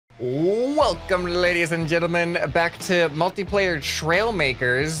Welcome, ladies and gentlemen, back to multiplayer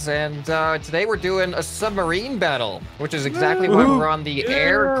Trailmakers, and today we're doing a submarine battle, which is exactly why we're on the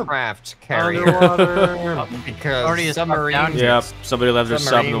aircraft carrier. Because submarines. Yep, somebody left their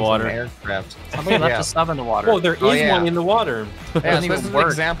sub in the water. Aircraft. Somebody left a sub in the water. Oh, there is one in the water. Yeah, so this is an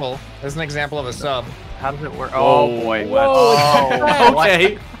example. This is an example of a sub. How does it work? Oh boy. Oh,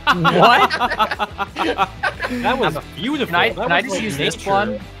 okay. What? That was beautiful. Can I just use this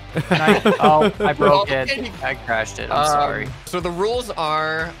one? I broke it. I crashed it. I'm sorry. So the rules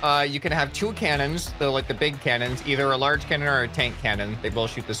are, you can have two cannons, like the big cannons, either a large cannon or a tank cannon. They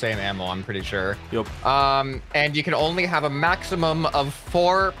both shoot the same ammo, I'm pretty sure. Yep. And you can only have a maximum of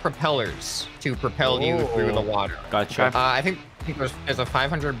 4 propellers to propel you through the water. Gotcha. I think there's a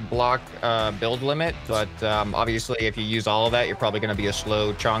 500 block build limit, but obviously if you use all of that, you're probably going to be a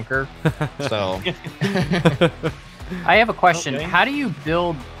slow chonker. So. I have a question. Okay. How do you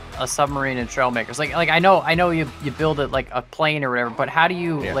build a submarine in Trailmakers? Like I know you build it like a plane or whatever, but how do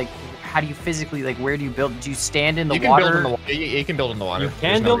you how do you physically, like, where do you build? Do you stand in the water? You can build in the water. You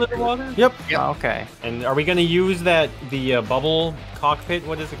can build in the water? Yep. Oh, okay. And are we going to use the bubble cockpit?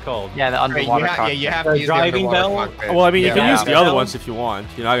 What is it called? Yeah, the underwater cockpit. Yeah, you have to use driving the bell? cockpit. Well, I mean, you can use the other ones if you want.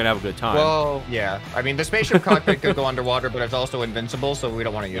 You're not going to have a good time. Well, yeah. I mean, the spaceship cockpit could go underwater, but it's also invincible, so we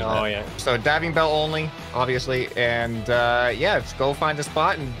don't want to use that. Oh, yeah. So diving bell only, obviously. And, yeah, just go find a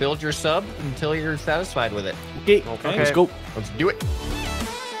spot and build your sub until you're satisfied with it. Okay. Let's go. Let's do it.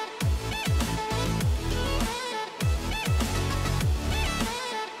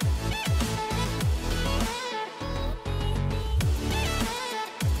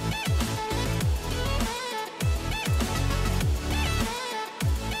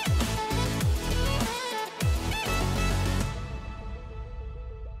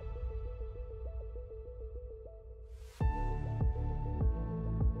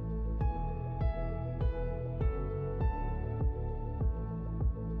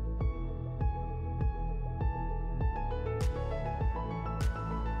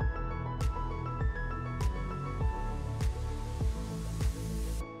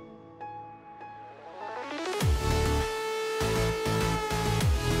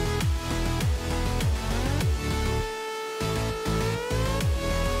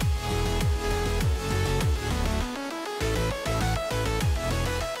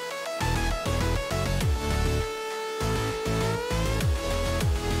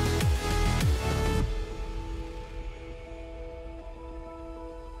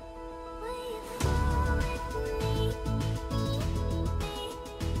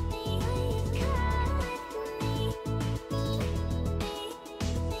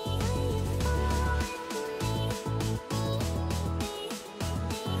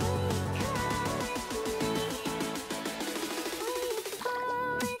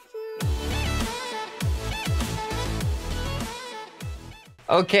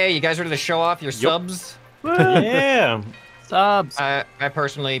 Okay, you guys ready to show off your subs? Yeah. Subs. I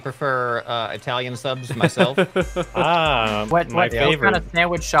personally prefer Italian subs myself. What kind of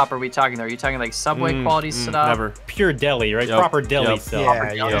sandwich shop are we talking there? Are you talking like Subway quality stuff? Never. Pure deli, right? Yep. Proper deli stuff.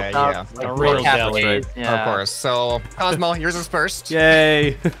 Yeah. A real deli. Yeah. Of course. So, Cosmo, yours is first.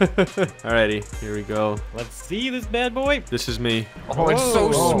 Yay. Alrighty, here we go. Let's see this bad boy. This is me. Oh, it's so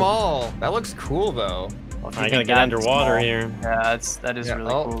small. That looks cool, though. I gotta get underwater here. Yeah, that is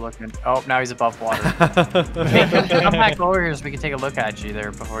really cool looking. Oh, now he's above water. Hey, come back over here so we can take a look at you there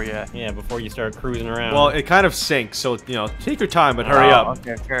before you. Yeah, before you start cruising around. Well, it kind of sinks, so take your time, but hurry up.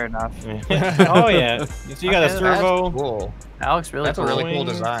 Okay, fair enough. Oh yeah, so you got a servo. That's cool. That looks really cool. That's a really cool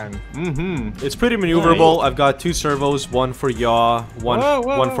design. It's pretty maneuverable. I've got 2 servos, one for yaw,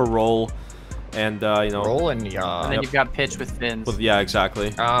 one for roll. And roll and yaw. And then you've got pitch with fins. Yeah,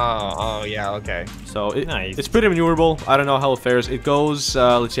 exactly. Oh yeah, okay. So it's pretty maneuverable. I don't know how it fares. It goes,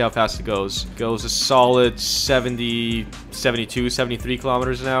 let's see how fast it goes. It goes a solid 70, 72, 73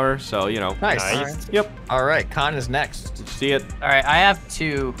 kilometers an hour. So, Nice. Right. Yep. All right, Con is next. Did you see it? All right, I have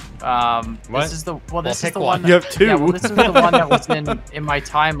 2. This is the this is the one. You have 2. Yeah, well, this is the one that was in my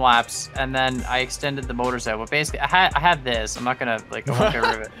time lapse, and then I extended the motors out. But basically, I had this. I'm not gonna I won't get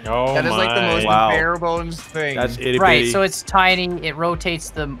rid of it. Oh that is like the most bare bones thing. That's itty-bitty. Right, so it's tiny. It rotates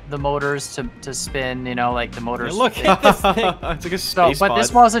the motors to spin. Like the motors. Hey, look at this thing. It's like a space pod. But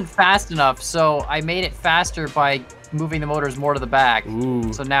this wasn't fast enough, so I made it faster by just moving the motors more to the back.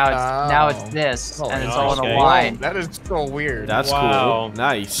 Ooh. So now it's this, and it's all in a okay. line. That is so weird. That's Wow. cool.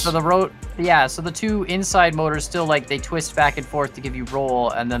 Nice. So so the two inside motors still like they twist back and forth to give you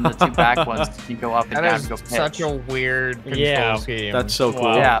roll, and then the two back ones you go up and That down is to go pitch. such a weird control scheme. That's so cool.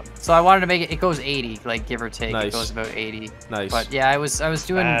 Wow. Yeah, so I wanted to make it. It goes 80, like give or take. Nice. It goes about 80. Nice. But yeah, I was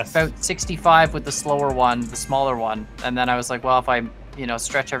doing Fast. about 65 with the slower one, the smaller one, and then I was like, well, if I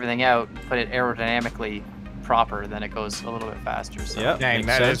stretch everything out, put it aerodynamically proper, then it goes a little bit faster. So. Yep. Dang, makes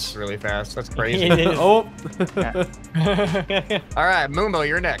that sense. is really fast. That's crazy. It is. Oh. All right, Mumbo,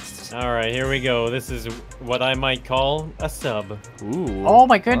 you're next. All right, here we go. This is what I might call a sub. Ooh. Oh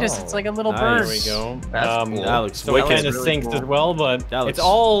my goodness, Oh, it's like a little nice. bird. There we go. That's cool. That looks So it wicked. kind of really sinks cool. as well, but That looks- it's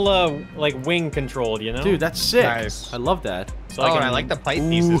all like wing controlled, you know? Dude, that's sick. Nice. I love that. so Oh, and can I like the pipe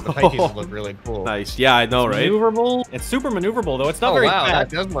pieces. The pipe pieces look really cool. Nice. Yeah, I know, right? maneuverable. It's super maneuverable though. It's not Oh, very wow, that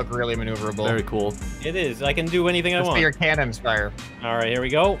fast. does look really maneuverable. Very cool. It is. I can do anything I Let's want. be your cannons fire. All right, here we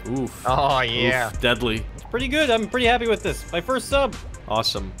go. Oof. Oh, yeah. Oof. Deadly. It's pretty good. I'm pretty happy with this. My first sub.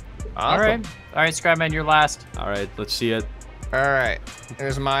 Awesome. All Awesome. right, Scrapman, you're last. All right, let's see it. All right,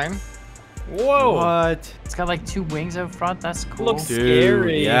 here's mine. Whoa. What? It's got like two wings out front. That's cool. Looks Dude,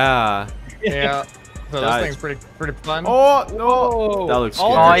 scary. yeah. Yeah. So this Nice. thing's pretty fun. Oh, no. Whoa. That looks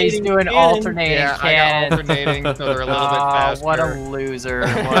Oh, scary. he's doing Alternating alternating yeah, I got cannons. alternating, so they're a little bit Oh, faster. what a loser!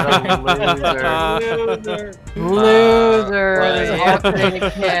 What a loser! Loser. Loser! Well, There's yeah. alternating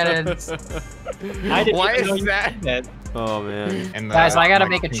cannons. I didn't Why even know is you that? did that. Oh, man. And Guys, I gotta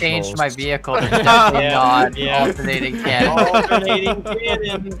like, make a change to my controls. vehicle. There's definitely Yeah, not yeah. alternating cannons. Alternating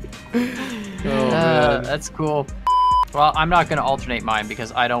cannons. Oh, man. That's cool. Well, I'm not gonna alternate mine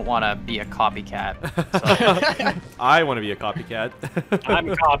because I don't want to be a copycat. So. I want to be a copycat.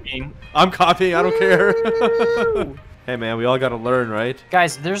 I'm copying. I'm copying. I don't care. Hey, man, we all got to learn, right?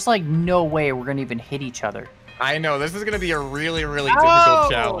 Guys, there's like no way we're gonna even hit each other. I know, this is gonna be a really, really Ow!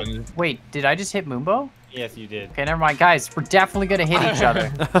 difficult challenge. Wait, did I just hit Moombo? Yes, you did. Okay, never mind. Guys, we're definitely gonna hit each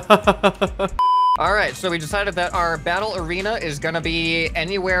other. All right, so we decided that our battle arena is gonna be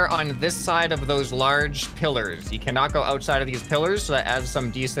anywhere on this side of those large pillars. You cannot go outside of these pillars, so that adds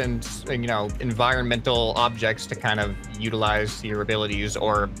some decent, environmental objects to kind of utilize to your abilities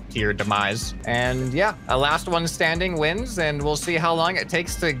or to your demise. And yeah, a last one standing wins, and we'll see how long it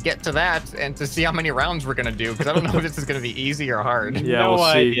takes to get to that and to see how many rounds we're gonna do, because I don't know if this is gonna be easy or hard. Yeah, No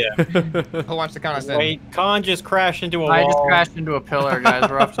we'll see. idea. Who wants to count us in? Wait, Khan just crashed into a I just wall. crashed into a pillar, guys.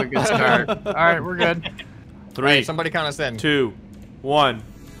 We're off to a good start. All right, we're good. 3, Somebody count us in. 2, 1,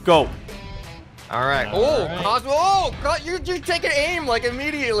 go. All right. All Oh, right. Cosmo! Oh, God, you take an aim like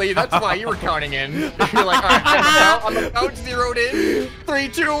immediately. That's why you were counting in. You're like, all right, I'm about zeroed in. 3,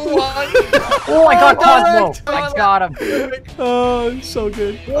 2, 1. Oh, I got Cosmo. I got him. Oh, so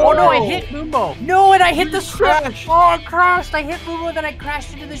good. Oh no, I hit Moombo. No, and I hit the ship. Oh, I crashed. I hit Moombo, then I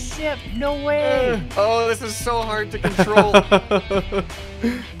crashed into the ship. No way. Oh, this is so hard to control.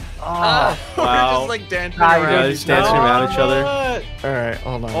 Oh. We're Wow. just like dancing Ah, around. Yeah, just dancing around each other. What? All right,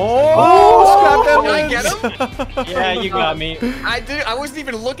 hold on. Oh, scrap Did I get that him? Yeah, you got me. I wasn't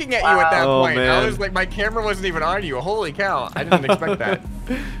even looking at you at that Oh, point. I man. was like, my camera wasn't even on you. Holy cow! I didn't expect that.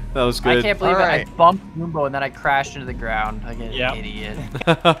 That was I good. can't believe All it. right. I bumped Moombo and then I crashed into the ground. Like an Yep. idiot.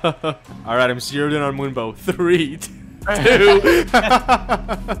 All right, I'm zeroed in on Moonbow. 3, 2.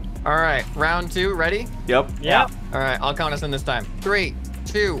 All right, round 2. Ready? Yep. Yeah. All right, I'll count us in this time. 3,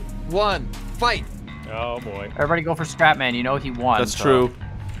 2, 1, fight! Oh boy. Everybody go for Scrapman. You know he won. That's so true. You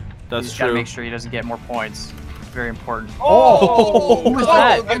That's just gotta true. make sure he doesn't get more points. It's very important. Oh, who was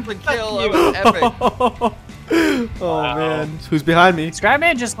that? Gets the kill. That was epic. Oh, Wow. man. Who's behind me?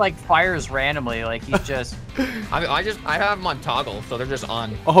 Scrapman just like fires randomly. Like he's just. I have them on toggle, so they're just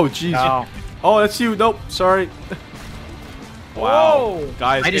on. Oh, jeez. No. Oh, that's you. Nope. Sorry. Wow. Whoa.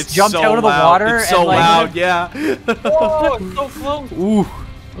 Guys, I just it's jumped so out of the loud. water It's so and, like- loud. Yeah. Oh, it's so close. Ooh.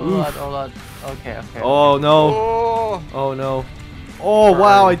 Hold on. Okay. Oh, no. Oh, Oh, no. Oh,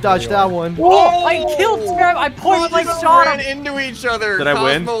 wow. I dodged that one. Oh, I killed Scrap. I point blank shot ran him. into each other. Did I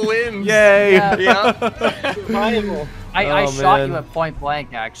win? Cosmo wins. Yay. Yeah. Yeah. Survival. I Oh, shot man. you at point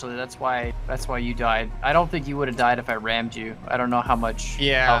blank. Actually, that's why you died. I don't think you would have died if I rammed you. I don't know how much.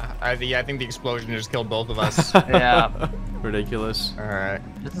 Yeah, I think the explosion just killed both of us. Yeah. Ridiculous. All right.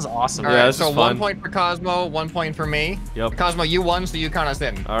 This is awesome. All Yeah, right. this So is 1 fun. point for Cosmo, 1 point for me. Yep. Cosmo, you won, so you count us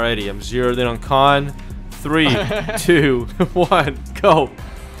in. Alrighty, I'm zeroed in on Con. 3, 2, 1, go.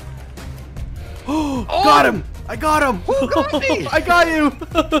 Got him! I got him! Who got me? I got you!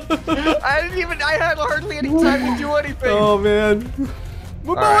 I had hardly any time to do anything. Oh, man.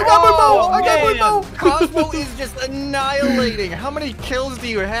 Moonbow, I right. got Moonbow! I man. got Moonbow! Cosmo is just annihilating. How many kills do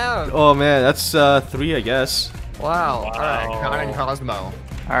you have? Oh, man, that's 3, I guess. Wow. All right, Con and Cosmo. All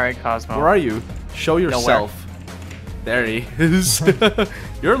right, Cosmo. Where are you? Show yourself. There he is.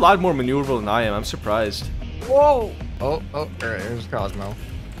 You're a lot more maneuverable than I am. I'm surprised. Whoa. Oh, there's Cosmo.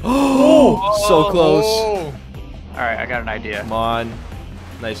 Oh, so close. Oh. All right, I got an idea. Come on.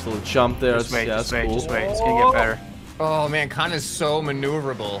 Nice little jump there. Just wait, that's just wait, cool. just wait. It's gonna get better. Oh man, Con is so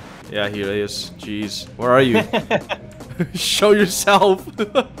maneuverable. Yeah, here he is. Jeez. Where are you? Show yourself.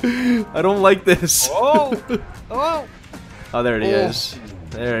 I don't like this. Oh. Oh. Oh, there it is.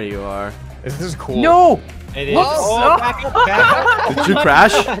 There you are. This is cool. No! It is. Whoops. Oh, back up, back up. Did you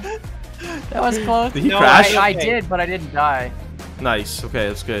crash? That was close. Did he No, crash? I did, but I didn't die. Nice. Okay,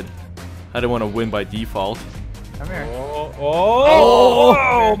 that's good. I didn't want to win by default. Come here.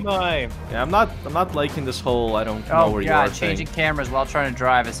 Oh my. Yeah, I'm not liking this whole I don't know Oh where you are god, changing cameras while trying to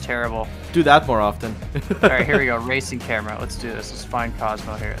drive is terrible. thing. Do that more often. All right, here we go. Racing camera. Let's do this. Let's find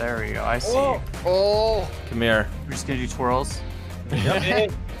Cosmo here. There we go. I see you. Oh. Come here. We're just gonna do twirls.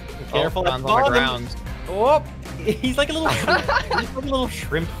 Careful, Con's on the ground. Oh, he's like a little shrimp. He's like a little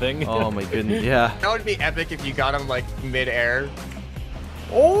shrimp thing. Oh my goodness. Yeah. That would be epic if you got him like mid-air.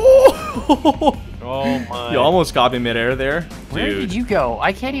 Oh! Oh my. You almost got me midair there, Where dude. did you go?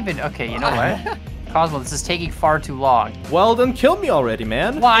 I can't even. Okay, you know what? Cosmo, this is taking far too long. Well, then kill me already,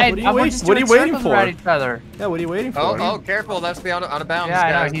 man. Why? What are you, We're just what are you doing waiting circles for? around each other. Yeah, what are you waiting for? Oh, careful. That's the out of bounds, Yeah,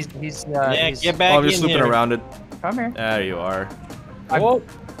 I guys. know. He's Yeah, he's, get back Oh, I'm in just looping here. around it. Come here. There you are. Oh,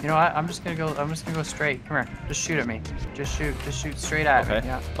 You know what? I'm just gonna go straight. Come here. Just shoot at me. Just shoot straight at Okay. me.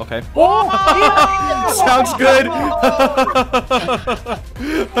 Yeah. Okay. Oh! Sounds good.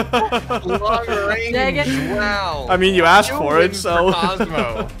 Long range. Dang it. Wow. I mean, you asked Two for it, wins so. for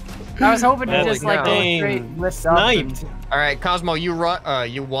Cosmo. I was hoping to Holy just like cow. go straight, lift up. sniped. All right, Cosmo, you run.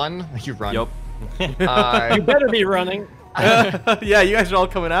 You won. You run. Yup. You better be running. Yeah, you guys are all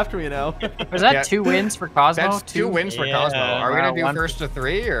coming after me now. Was that Yeah. 2 wins for Cosmo? That's two wins for Yeah. Cosmo. Are we Wow, gonna do one- first to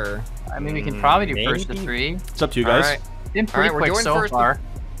 3 or? I mean, we can probably do first to Maybe. 3. It's up to you All guys. right. Been All pretty right, we're quick doing so first. far.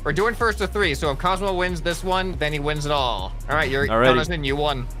 We're doing first to 3. So if Cosmo wins this one, then he wins it all. All right, you're Alrighty. Jonathan. You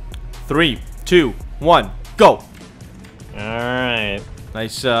won. 3, 2, 1, go. All right.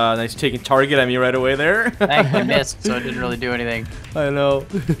 Nice, nice taking target at me right away there. Thank you, missed, so it didn't really do anything. I know.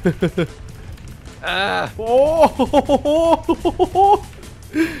 Ah. Oh!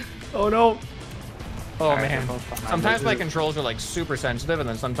 Oh no. Oh Alright, man. they're both behind Sometimes me. my controls are like super sensitive, and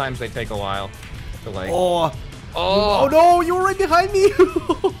then sometimes they take a while to like. Oh. Oh. Oh no, you were right behind me.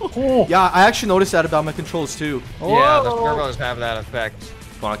 Yeah, I actually noticed that about my controls too. Yeah, the Oh. turbos have that effect.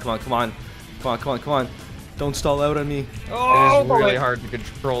 Come on, come on, come on. Come on, come on, come on. Don't stall out on me. It is really hard to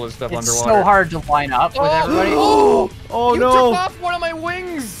control this stuff It's underwater. so hard to line up with everybody. Oh, oh You no. took off one of my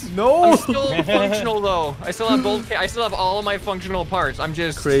wings. No. I'm still functional though. I still have both. I still have all of my functional parts. I'm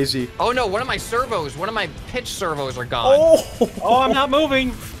just Crazy. Oh no! One of my servos, one of my pitch servos are gone. Oh. Oh, I'm not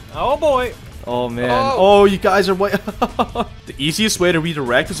moving. Oh boy. Oh man. Oh. Oh, you guys are way. The easiest way to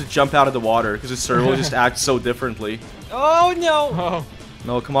redirect is to jump out of the water because the servo just acts so differently. Oh no. Oh.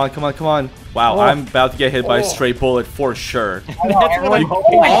 No, come on, come on, come on. Wow, I'm about to get hit by a Oh. stray bullet for sure. That's what I'm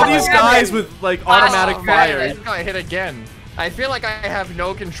All these God. guys with like automatic Oh, man, I fire. just got hit again. I feel like I have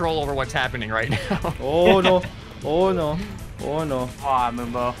no control over what's happening right now. Oh no. Oh no. Oh no. Come on,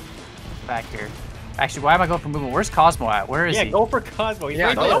 Moonbo. Back here. Actually, why am I going for Moonbo? Where's Cosmo at? Where is Yeah, he? go for Cosmo. He's Yeah,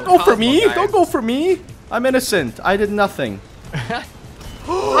 right go. there. Don't go for me. Cosmo, Don't go for me. I'm innocent. I did nothing.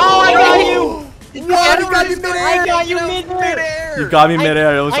 Oh, I got you. What? You got me I midair. got you mid-air. You got me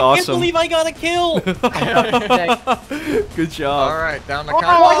midair. It was I can't awesome. believe I got a kill. Good job. All right, down the Oh,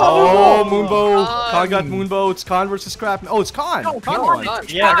 Con. Oh, Moonbo. Con. Con got Moonbo. It's Con versus Scrap. Oh, it's Con. Con Con won. won.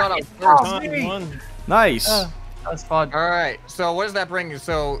 Yeah, I got up first. Con won. Nice. That's fun. All right, so what does that bring you?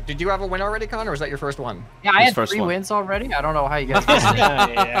 So, did you have a win already, Con, or was that your first one? Yeah, I His had first 3 one. wins already. I don't know how you guys missed it.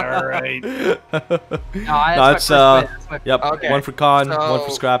 Yeah, right. No, No, that's it's, my first win. That's my Yep. Okay, 1 for Con, so- 1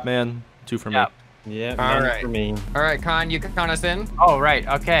 for Scrapman, 2 for me. Yep. Yeah, All man right. for me. All right, Con, you can count us in. Oh, right.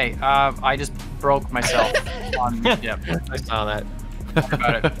 Okay. I just broke myself. Yep. I saw that.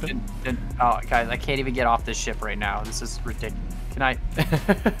 Got it. Oh, guys, I can't even get off this ship right now. This is ridiculous. Can I?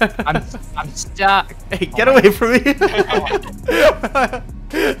 I'm stuck. Hey, get away from me!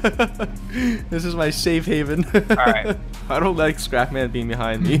 This is my safe haven. Alright. I don't like Scrapman being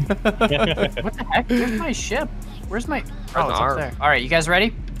behind me. What the heck? Where's my ship? Where's my? Oh, it's arm. up there. All right, you guys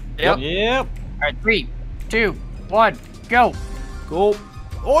ready? Yep. Yep. All right, 3, 2, 1, go. Go.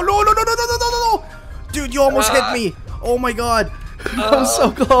 Oh no no no no no no no no! Dude, you almost hit me! Oh my god! I'm so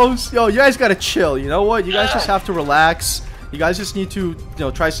close. Yo, you guys gotta chill. You know what? You guys just have to relax. You guys just need to,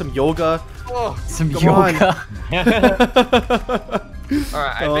 try some yoga. Oh, Some Come on. yoga.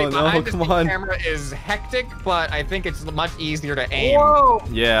 Alright, I think behind the camera is hectic, but I think it's much easier to aim. Whoa!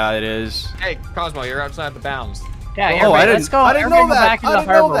 Yeah, it is. Hey, Cosmo, you're outside the bounds. Yeah, let's go. I didn't know that. Back into the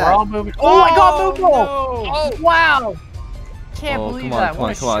harbor. We're all moving. Oh, I got Moonbo! No. Oh, wow! Can't believe that.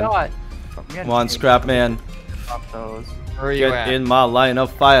 What a shot. Come on, Scrap Man. Those. Where are you Get at? in my line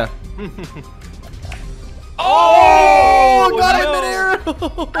of fire. Oh! Got it in midair!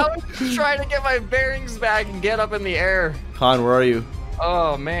 I was just trying to get my bearings back and get up in the air. Con, where are you?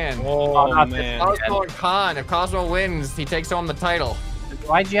 Oh, man. Oh, man. Cosmo and Con. If Cosmo wins, he takes home the title.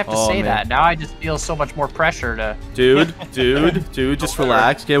 Why'd you have to say that? Now I just feel so much more pressure to. Dude, just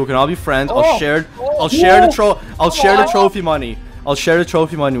relax. Okay, we can all be friends. I'll share the trophy money. I'll share the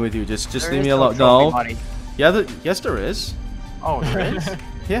trophy money with you. Just leave me alone. No. Yeah, yes there is. Oh, there is?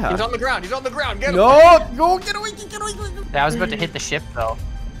 Yeah. He's on the ground. He's on the ground. Get him. No, go get away. I was about to hit the ship though.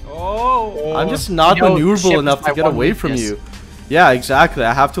 Oh. I'm just not maneuverable enough to get away from you. Yeah, exactly.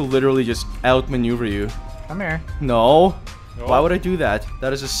 I have to literally just outmaneuver you. Come here. No. Why would I do that?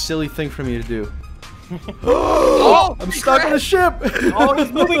 That is a silly thing for me to do. Oh, I'm stuck on the ship. Oh,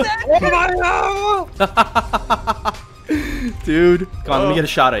 he's moving. Dude, come on, let me get a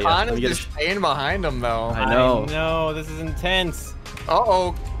shot at you. Con Let me is get just staying behind him, though. I know. No, this is intense.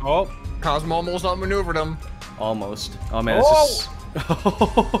 Uh-oh. Oh. Cosmo almost outmaneuvered him. Almost. Oh, man, this is...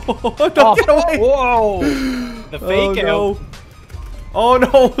 Don't get away. Whoa. The fake out. Oh,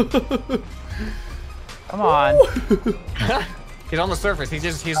 no. Come on. He's on the surface.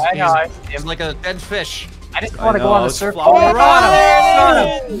 He's like a dead fish. I just want to go on the surface. Oh,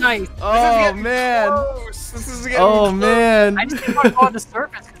 Nice. Oh, man. This is getting Oh, man. I just didn't want to go on the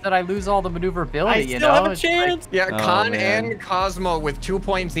surface because then I lose all the maneuverability, you know? I still have a chance. Yeah, Oh, Con man. and Cosmo with 2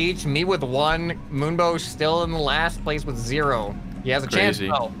 points each. Me with 1. Moonbo still in the last place with 0. He has a chance,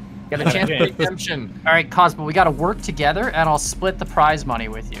 though. Got a chance for redemption. All right, Cosmo, we got to work together, and I'll split the prize money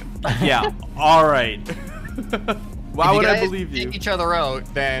with you. Yeah, all right. Why would I believe you? Take each other out,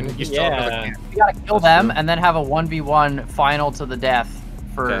 then you still have a chance. We got to kill them and then have a 1v1 final to the death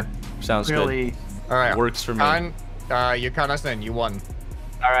for Okay. Sounds really... good. All right, Works for me. Con, you count us in. You won.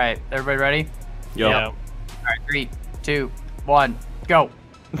 All right, everybody ready? Yo. Yeah. All right, 3, 2, 1, go.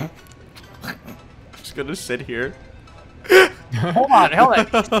 Just gonna sit here. Hold on.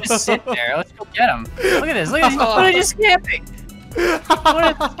 Just sit there. Let's go get him. Look at this. Look at this. What are you camping?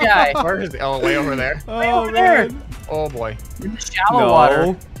 What is this guy? Where is he? Oh, way over there. Way over there. Oh boy. In the shallow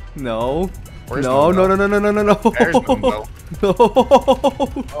water. No. Where's No. Moonbo? No. There's Moonbo. No.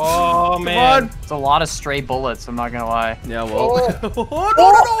 Oh, man. It's a lot of stray bullets, I'm not gonna lie. Yeah, well.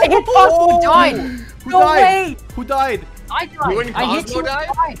 Oh, I hit Cosmo, he died! Who No died? way! Who died? I died! You and I hit Cosmo you, died?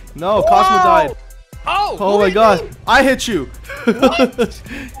 I died! No, Cosmo died. Oh! Oh my god. I hit you. It's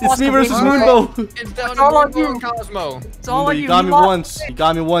me versus Moonbo. It's down to all on Moonbo you. and Cosmo. It's all Moonbo, on you you. got me lost once. it. You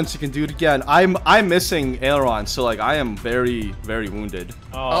got me once. You can do it again. I'm missing aileron, so like I am very, very wounded.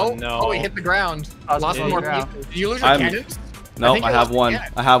 Oh, no. Oh, he hit the ground. Cosmo Lost hit one more the ground. piece. Did you lose your cannons? No, think I you have lost one. a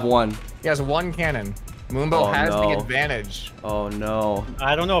cannon. I have one. He has 1 cannon. Moonbo Oh, has the no. advantage. Oh no.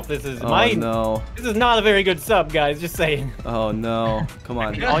 I don't know if this is Oh mine. no. This is not a very good sub, guys. Just saying. Oh no. Come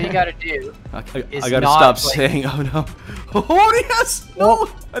on. All you gotta do I is gotta not, stop like- saying oh no. Oh yes! No!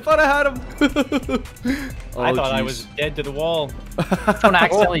 I thought I had him. Oh, I thought I jeez. was dead to the wall. don't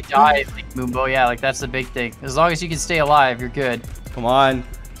accidentally die, like Moonbo. Yeah, like that's the big thing. As long as you can stay alive, you're good. Come on.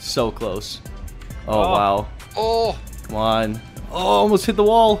 So close. Oh wow. Oh! Come on. Oh, almost hit the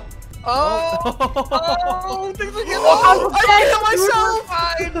wall. Oh! Oh! Things are getting I hit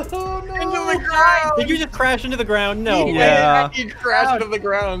myself! Oh no. into the ground! Did you just crash into the ground? No. Yeah. He crashed into the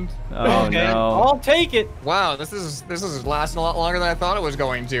ground. Oh Okay. no. I'll take it. Wow, this is lasting a lot longer than I thought it was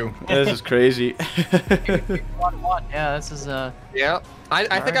going to. This is crazy. 1-1. Yeah, this is Yeah.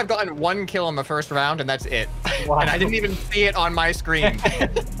 I think I've gotten 1 kill in the first round, and that's it. And I didn't even see it on my screen.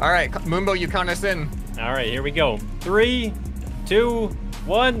 All right, Moonbo, you count us in. All right, here we go. 3, 2,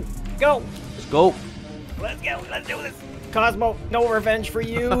 1, go. Let's go. Let's go. Let's do this. Cosmo, no revenge for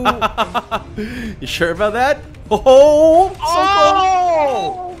you. You sure about that? Oh! So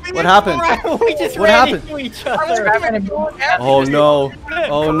close. What happened? We just What ran happened? into each other. Oh no.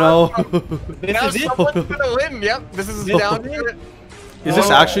 Oh no. This Now is it. someone's gonna win. Yep, this is down to it. Is this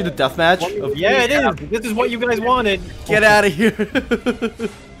actually the deathmatch? Yeah, it is. This is what you guys wanted. Get out of here.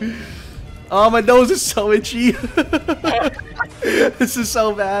 Oh, my nose is so itchy. This is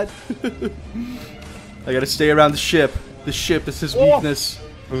so bad. I gotta stay around the ship. The ship is his weakness.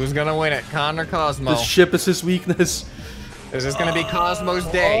 Who's gonna win it, Con or Cosmo? The ship is his weakness. Is this gonna be Cosmo's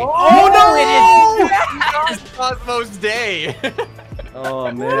day? Oh no! It's Cosmo's day.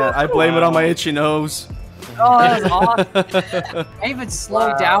 Oh man, I blame it on my itchy nose. Oh, that was awesome. I even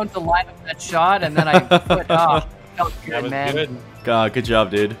slowed down to line up that shot, and then I felt good, That was man. good. God, good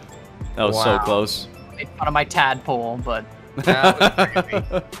job, dude. That was so Wow. close. Made fun of my tadpole, but That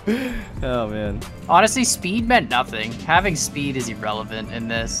was crazy. Oh man. honestly, speed meant nothing. Having speed is irrelevant in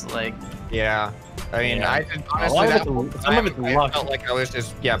this. Like, Yeah. I mean, Yeah. I did A honestly. lot of That it's- whole some of time, it's I luck. felt like I was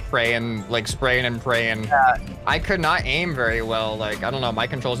just praying, like spraying and praying. Yeah. I could not aim very well. Like I don't know, my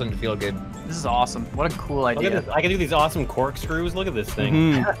controls didn't feel good. this is awesome. What a cool Look at idea. this. I can do these awesome corkscrews. Look at this thing.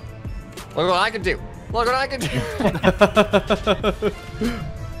 Mhm. Look what I could do. Look what I could do.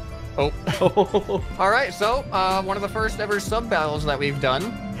 Oh. All right, so one of the first ever sub battles that we've done.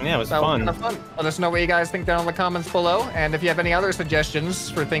 Yeah, it was That was fun. kind of fun. Let us know what you guys think down in the comments below, and if you have any other suggestions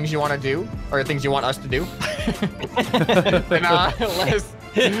for things you want to do or things you want us to do, then let us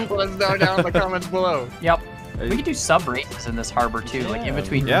know down in the comments below. Yep. We could do sub races in this harbor too, like in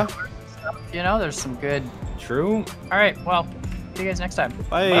between. Yeah. Stuff, you know, there's some good. True. All right. Well, see you guys next time.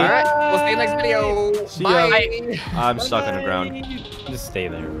 Bye. All right, we'll see you next video. See ya. Bye. I'm stuck on the ground. Just stay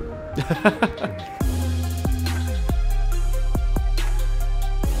there.